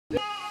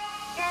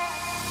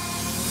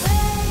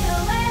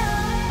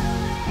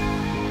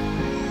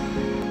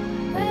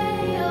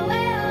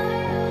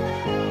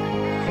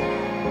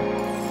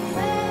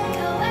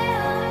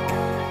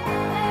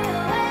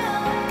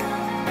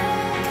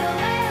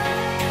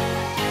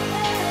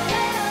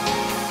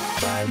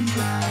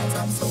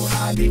I'm so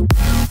highly.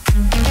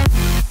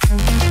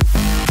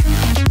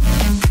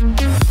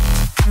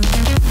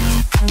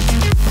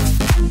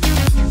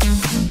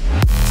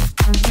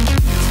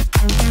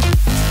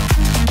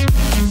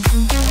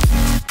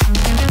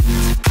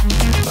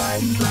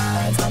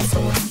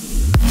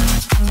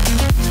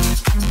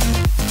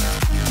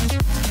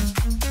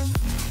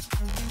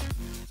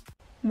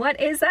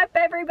 What is up,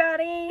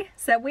 everybody?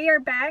 So we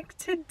are back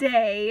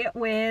today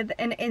with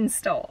an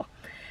install.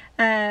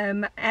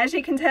 As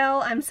you can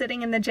tell, I'm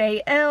sitting in the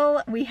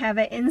JL. We have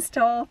an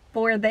install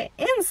for the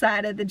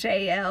inside of the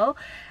JL.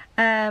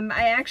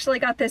 I actually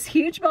got this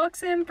huge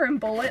box in from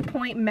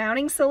Bulletpoint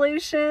Mounting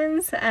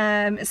Solutions. So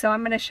I'm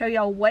going to show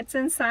y'all what's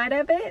inside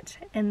of it,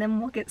 and then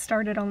we'll get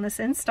started on this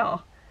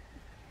install.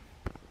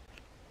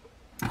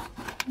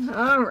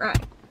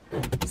 Alright,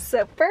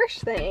 so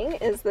first thing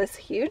is this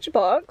huge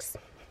box.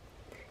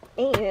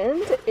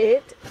 And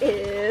it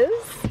is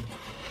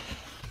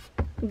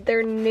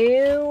their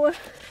new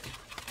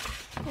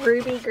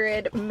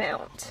RUBIGRID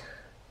mount.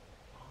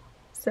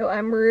 So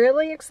I'm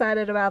really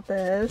excited about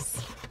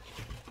this.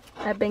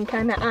 I've been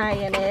kind of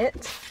eyeing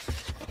it,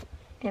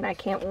 and I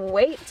can't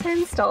wait to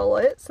install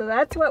it. So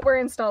that's what we're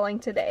installing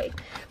today.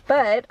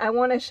 But I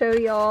want to show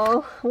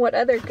y'all what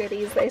other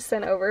goodies they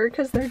sent over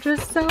because they're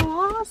just so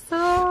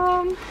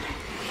awesome.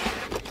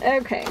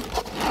 Okay,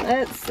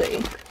 let's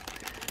see.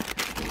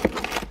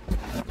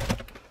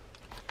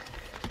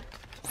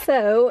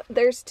 So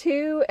there's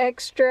 2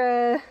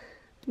 extra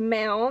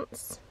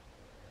mounts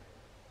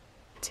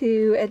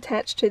to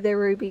attach to the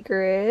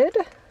RUBIGRID.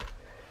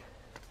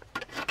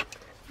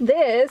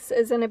 This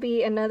is going to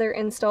be another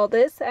install.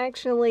 This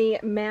actually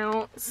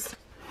mounts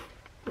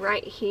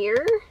right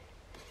here,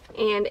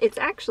 and it's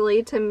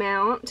actually to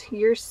mount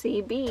your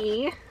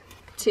CB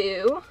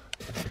to,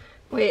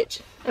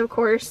 which of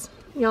course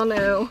y'all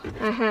know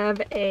I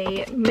have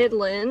a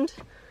Midland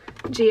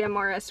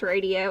GMRS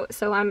radio,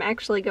 so I'm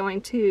actually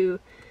going to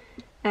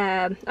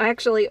I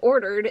actually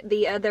ordered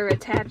the other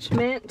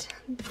attachment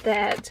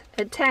that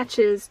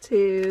attaches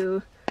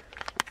to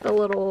the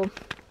little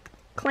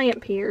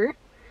clamp here.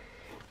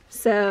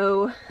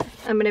 So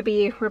I'm going to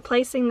be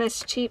replacing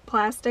this cheap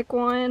plastic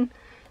one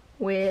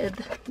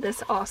with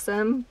this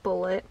awesome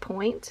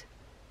Bulletpoint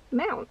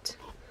mount.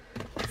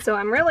 So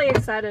I'm really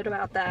excited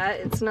about that.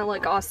 It's going to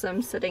look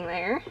awesome sitting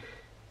there.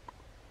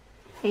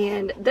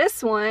 And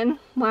this one,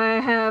 why I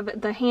have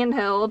the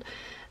handheld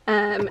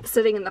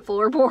sitting in the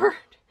floorboard,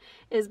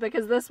 is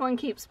because this one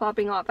keeps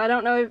popping off. I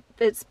don't know if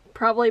it's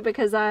probably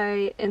because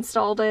I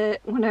installed it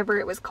whenever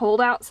it was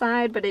cold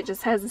outside, but it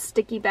just has a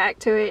sticky back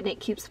to it and it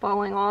keeps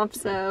falling off,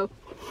 so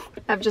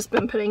I've just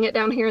been putting it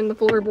down here in the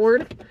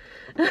floorboard.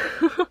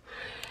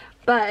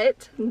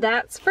 But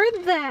that's for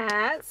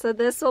that. So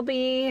this will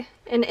be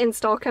an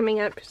install coming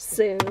up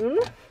soon.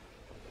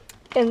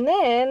 And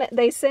then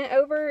they sent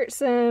over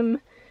some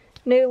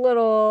new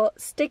little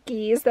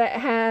stickies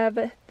that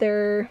have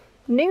their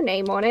new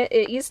name on it.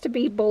 It used to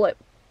be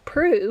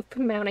Bulletproof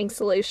Mounting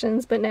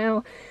Solutions, but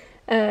now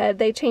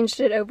they changed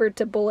it over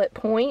to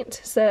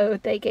Bulletpoint, so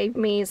they gave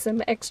me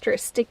some extra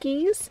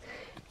stickies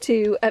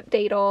to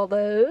update all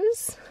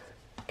those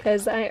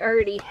because I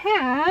already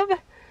have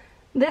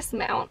this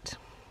mount.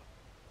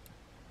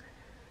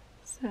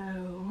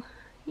 So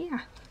yeah,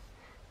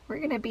 we're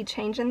gonna be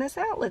changing this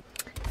outlet.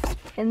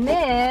 And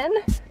then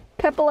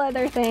a couple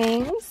other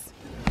things.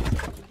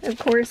 Of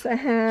course, I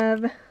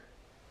have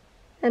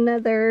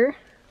another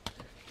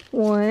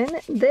one.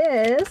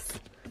 This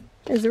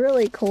is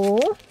really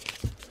cool.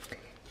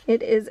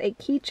 It is a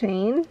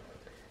keychain.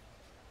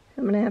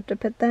 I'm gonna have to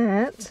put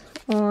that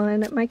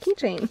on my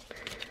keychain.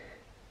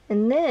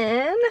 And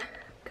then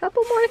a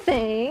couple more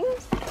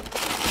things.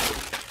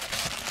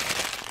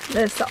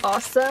 This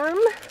awesome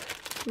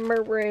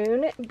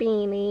maroon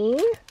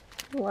beanie.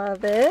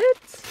 Love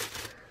it.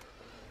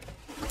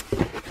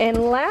 And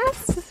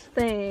last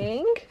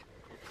thing,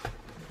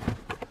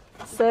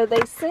 so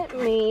they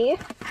sent me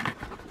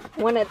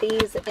one of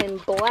these in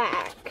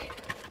black,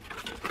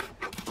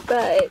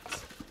 but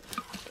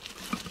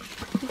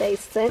they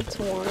sent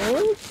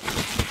one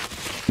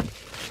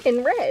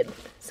in red.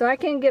 So I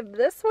can give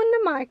this one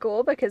to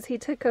Michael because he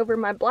took over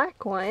my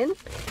black one,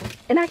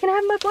 and I can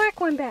have my black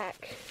one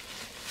back.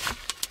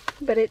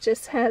 But it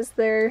just has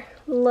their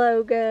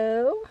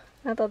logo.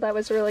 I thought that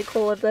was really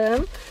cool of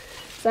them.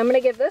 So I'm going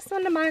to give this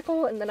one to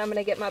Michael, and then I'm going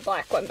to get my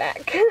black one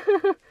back.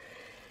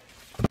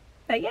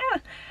 But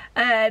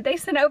yeah, they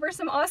sent over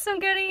some awesome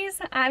goodies.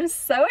 I'm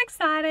so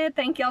excited.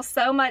 Thank y'all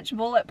so much,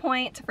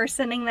 Bulletpoint, for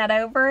sending that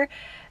over.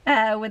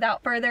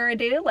 Without further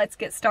ado, let's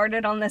get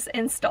started on this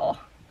install.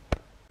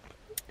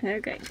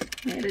 Okay,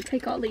 I had to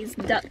take all these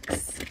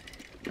ducks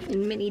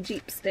and mini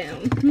Jeeps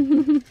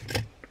down.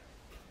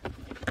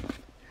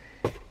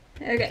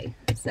 Okay,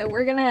 so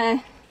we're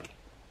gonna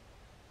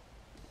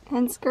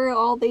unscrew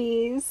all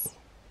these,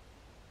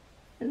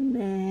 and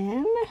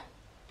then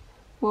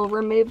we'll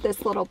remove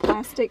this little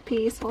plastic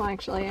piece. Well,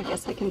 actually, I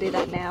guess I can do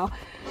that now.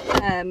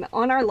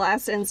 On our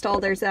last install,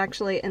 there's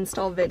actually an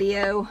install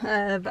video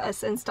of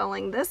us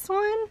installing this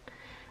one.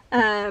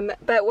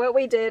 But what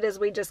we did is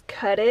we just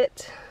cut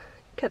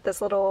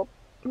this little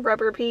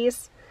rubber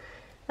piece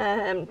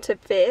to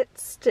fit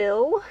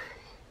still,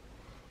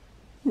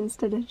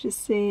 instead of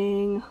just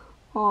seeing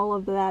all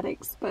of that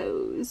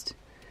exposed.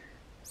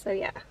 So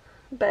yeah,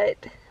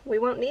 but we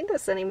won't need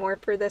this anymore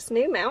for this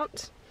new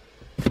mount.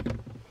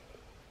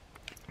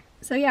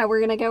 So yeah,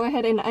 we're gonna go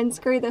ahead and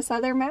unscrew this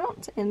other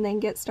mount and then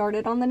get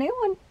started on the new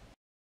one.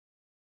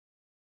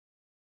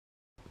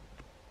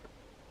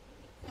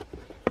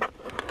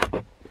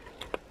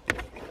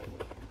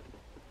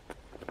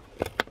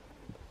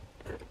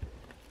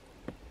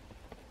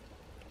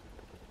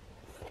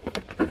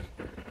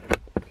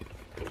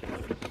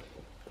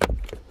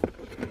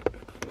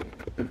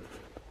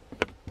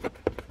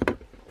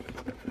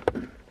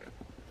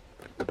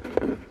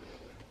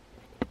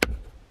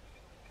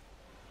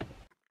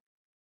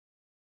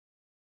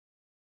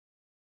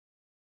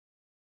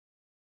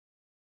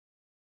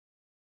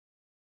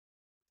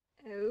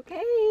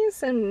 Okay,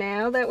 so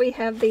now that we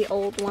have the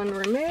old one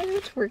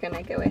removed, we're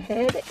gonna go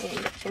ahead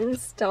and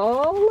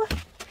install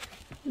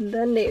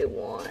the new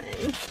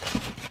one.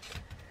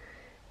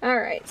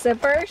 Alright, so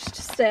first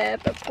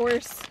step, of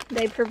course,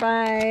 they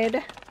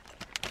provide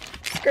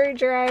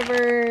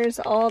screwdrivers,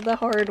 all the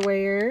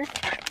hardware,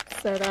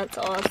 so that's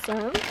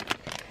awesome.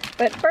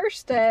 But first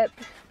step,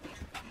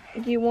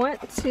 you want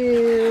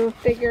to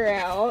figure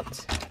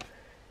out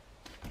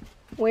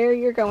where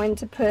you're going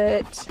to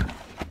put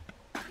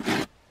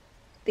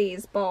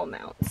these ball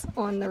mounts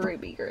on the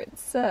RUBIGRID.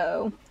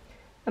 So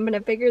I'm going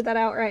to figure that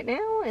out right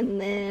now, and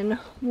then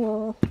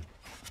we'll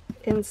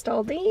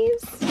install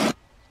these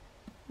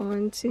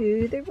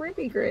onto the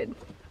RUBIGRID.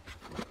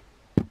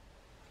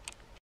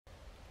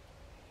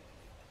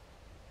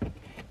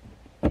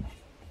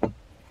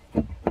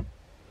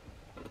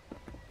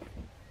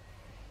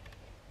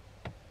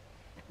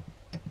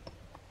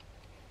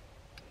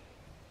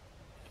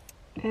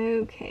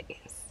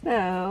 Okay,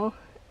 so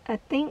I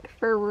think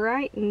for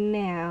right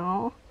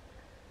now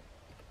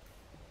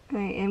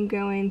I am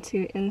going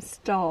to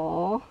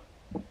install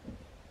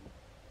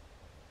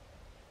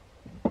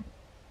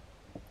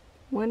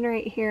one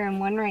right here and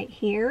one right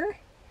here,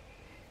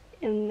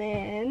 and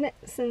then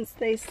since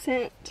they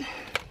sent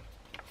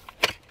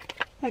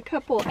a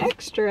couple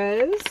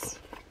extras,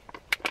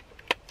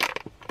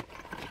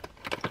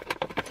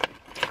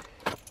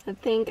 I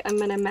think I'm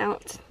gonna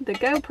mount the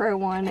GoPro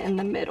one in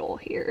the middle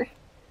here.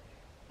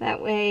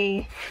 That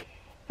way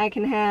I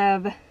can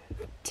have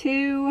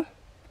two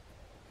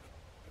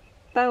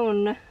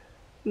phone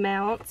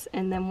mounts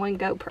and then one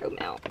GoPro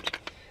mount.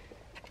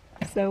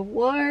 So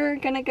we're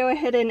gonna go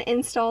ahead and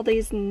install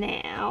these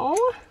now.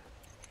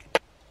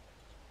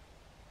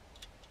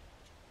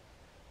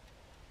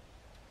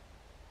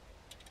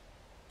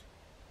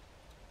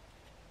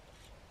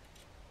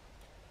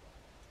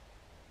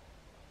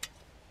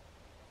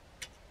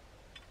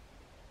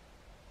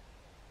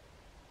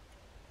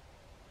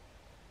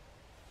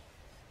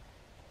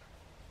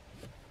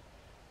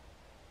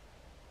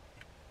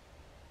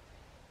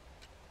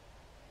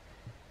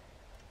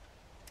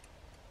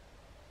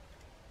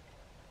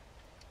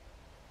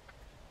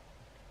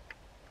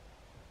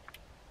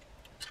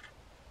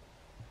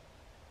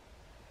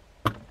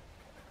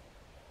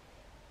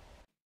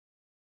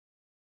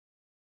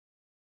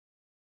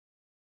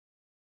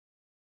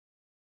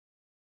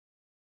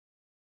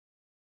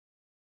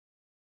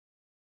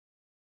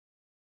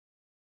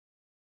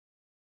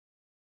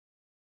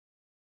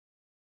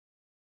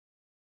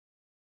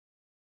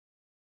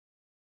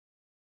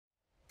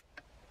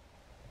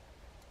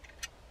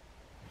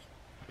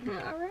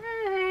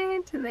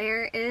 Alright,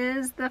 there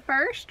is the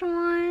first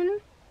one.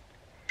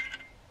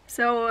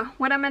 So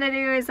what I'm going to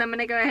do is I'm going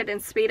to go ahead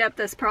and speed up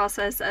this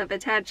process of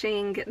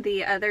attaching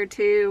the other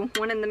two,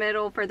 one in the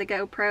middle for the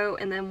GoPro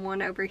and then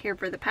one over here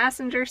for the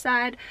passenger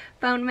side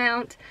phone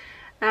mount.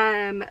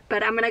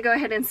 But I'm going to go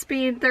ahead and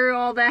speed through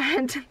all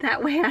that,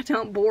 that way I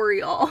don't bore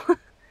y'all.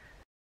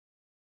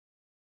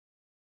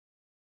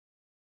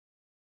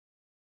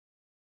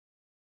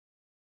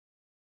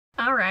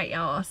 Alright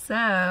y'all,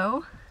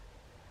 so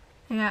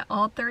I got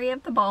all three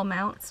of the ball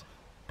mounts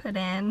put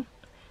in.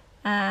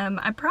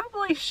 I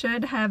probably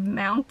should have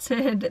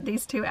mounted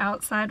these two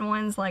outside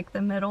ones like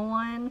the middle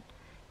one,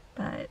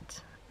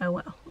 but oh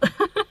well.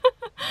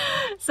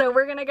 So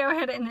we're gonna go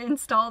ahead and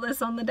install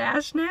this on the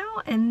dash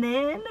now, and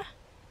then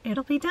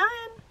it'll be done.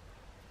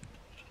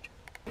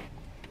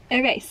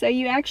 Okay, so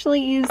you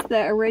actually use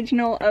the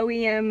original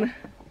OEM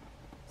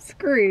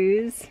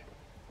screws,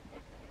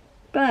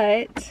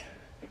 but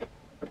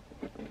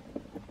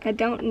I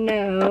don't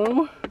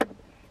know.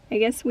 I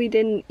guess we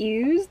didn't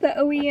use the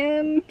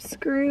OEM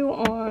screw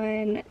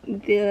on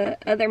the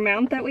other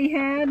mount that we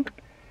had.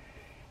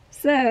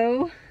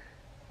 So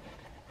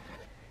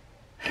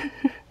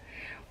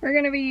we're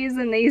going to be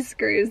using these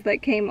screws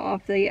that came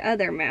off the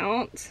other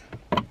mount,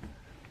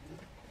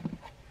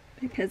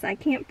 because I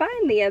can't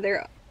find the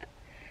other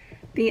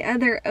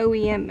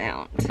OEM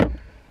mount.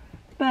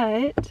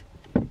 But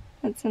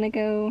that's going to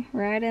go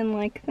right in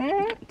like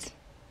that.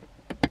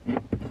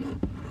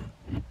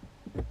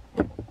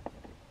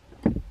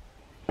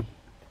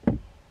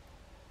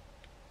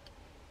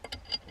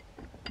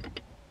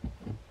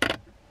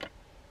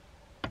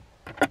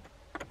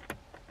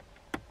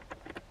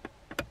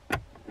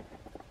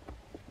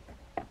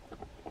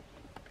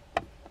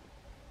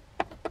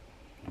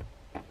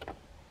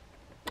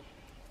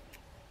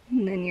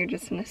 then you're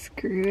just going to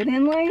screw it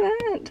in like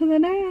that to the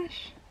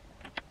dash.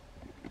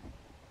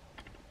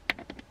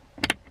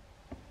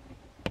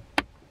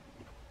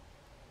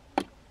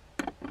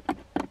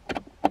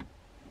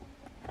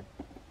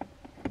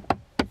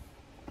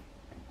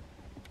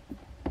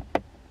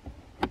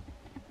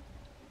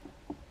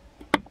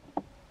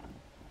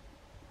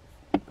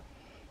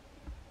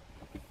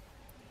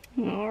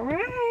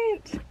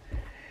 Alright,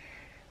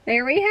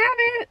 there we have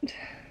it.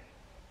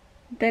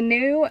 The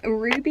new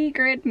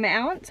RUBIGRID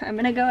mount. I'm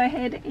going to go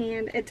ahead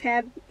and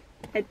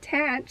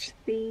attach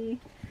the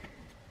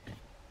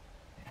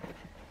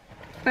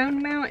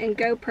phone mount and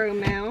GoPro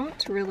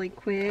mount really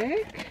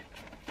quick.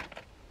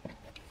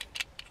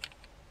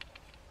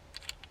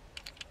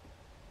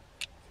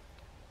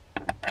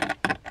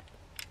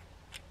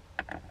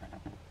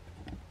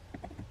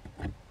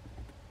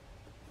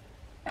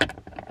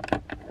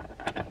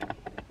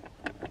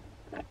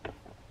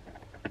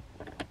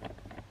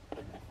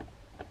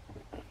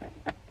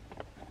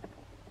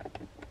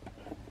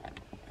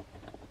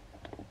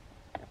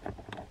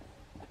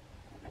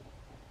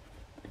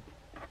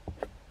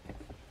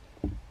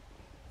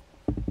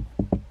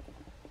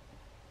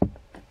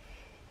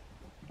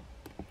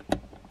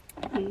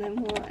 And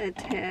then we'll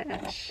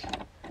attach.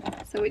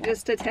 So we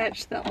just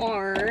attached the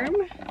arm.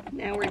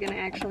 Now we're going to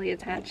actually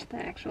attach the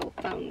actual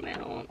phone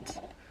mount.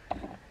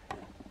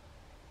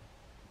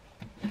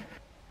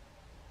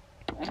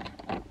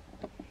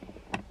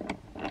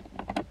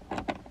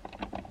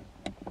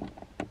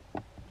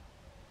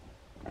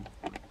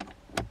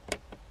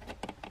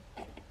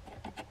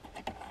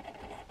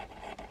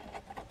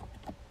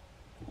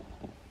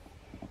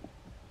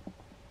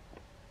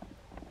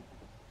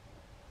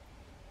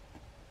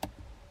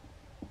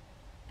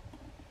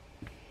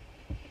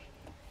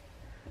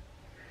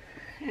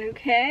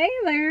 Okay,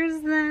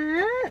 there's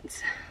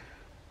that.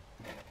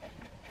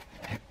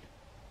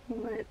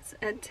 Let's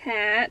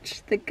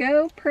attach the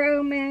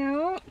GoPro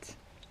mount.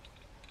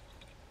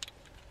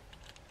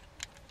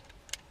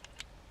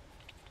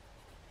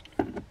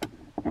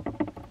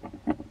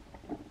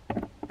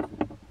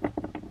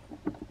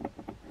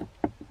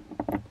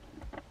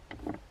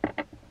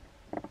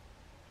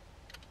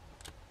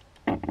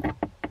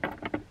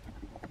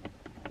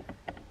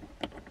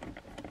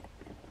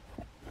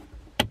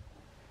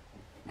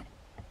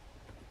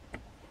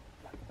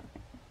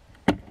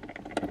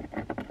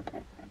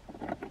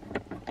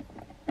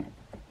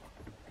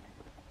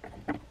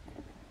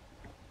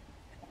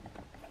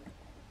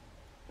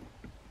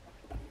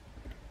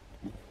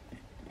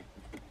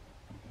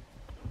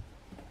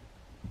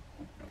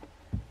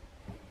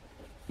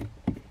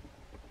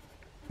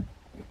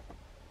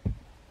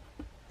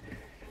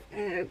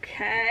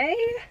 Okay.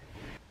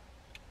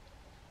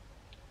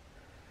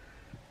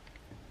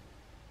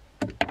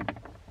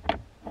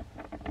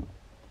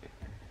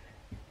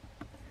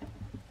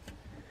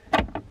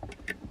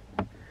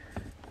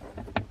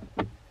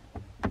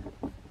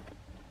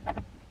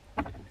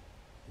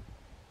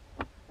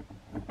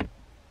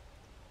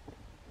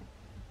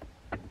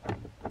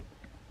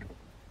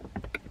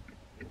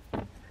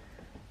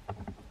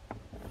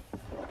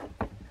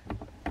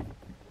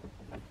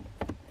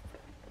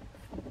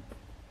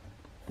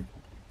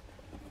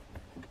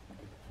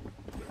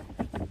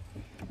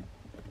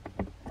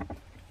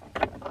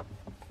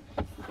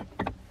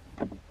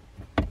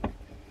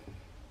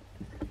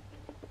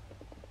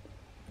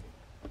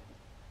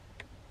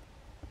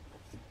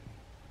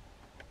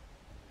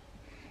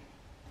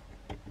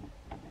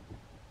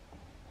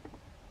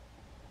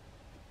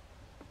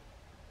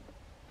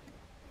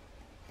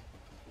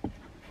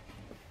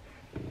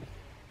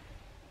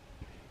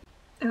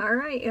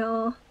 Alright,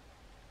 y'all.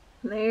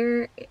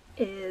 There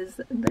is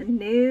the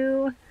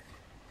new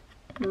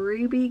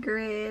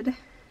RUBIGRID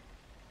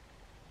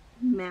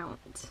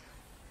mount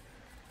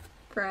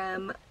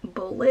from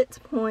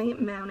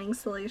Bulletpoint Mounting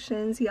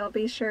Solutions. Y'all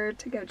be sure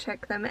to go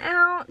check them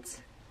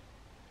out.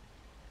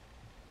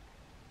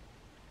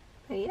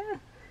 But yeah,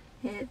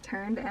 it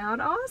turned out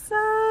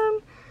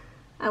awesome.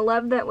 I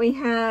love that we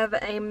have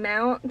a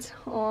mount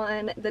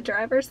on the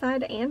driver's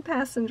side and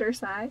passenger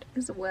side,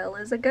 as well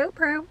as a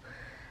GoPro.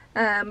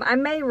 I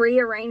may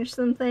rearrange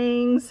some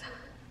things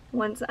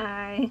once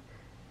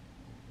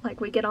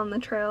we get on the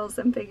trails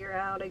and figure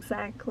out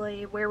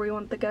exactly where we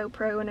want the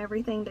GoPro and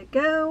everything to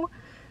go.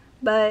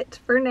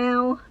 But for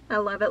now, I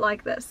love it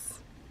like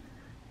this.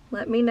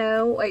 Let me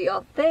know what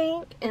y'all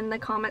think in the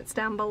comments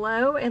down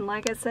below. And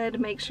like I said,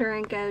 make sure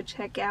and go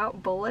check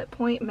out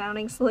Bulletpoint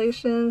Mounting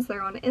Solutions.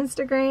 They're on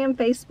Instagram,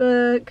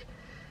 Facebook.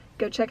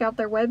 Go check out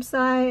their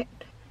website.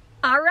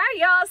 Alright,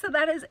 y'all, so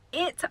that is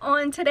it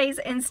on today's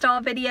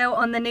install video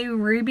on the new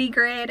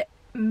RUBIGRID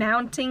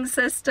mounting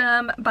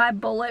system by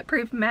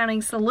Bulletproof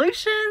Mounting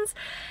Solutions.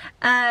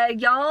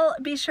 Y'all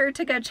be sure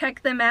to go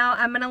check them out.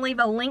 I'm going to leave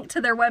a link to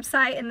their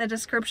website in the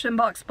description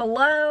box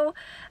below.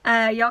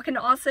 Y'all can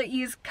also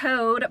use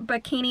code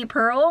Bikini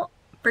Pearl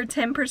for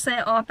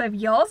 10% off of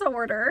y'all's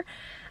order.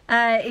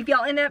 If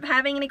y'all end up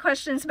having any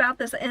questions about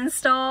this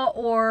install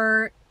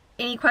or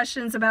any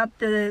questions about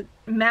the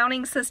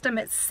mounting system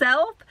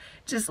itself,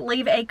 just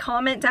leave a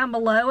comment down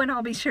below and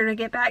I'll be sure to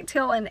get back to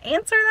y'all and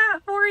answer that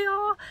for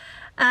y'all.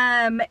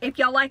 If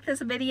y'all like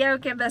this video,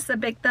 give this a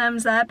big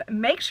thumbs up.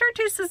 Make sure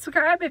to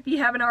subscribe if you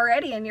haven't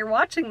already and you're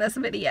watching this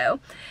video,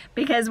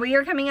 because we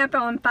are coming up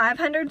on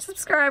 500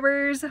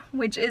 subscribers,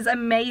 which is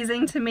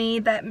amazing to me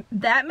that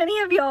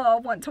many of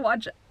y'all want to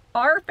watch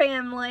our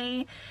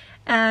family,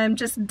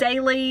 just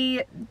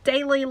daily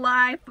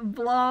life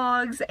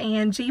vlogs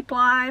and Jeep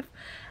life.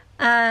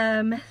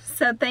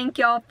 So thank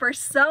y'all for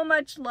so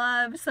much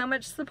love, so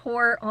much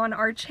support on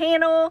our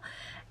channel.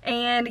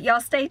 And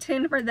y'all stay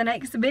tuned for the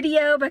next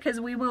video,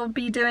 because we will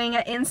be doing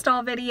an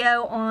install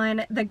video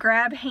on the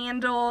grab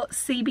handle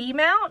CB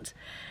mount.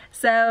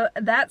 So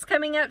that's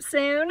coming up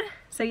soon.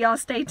 So y'all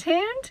stay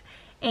tuned.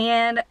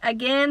 And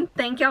again,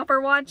 thank y'all for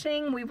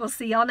watching. We will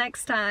see y'all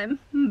next time.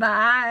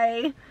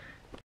 Bye.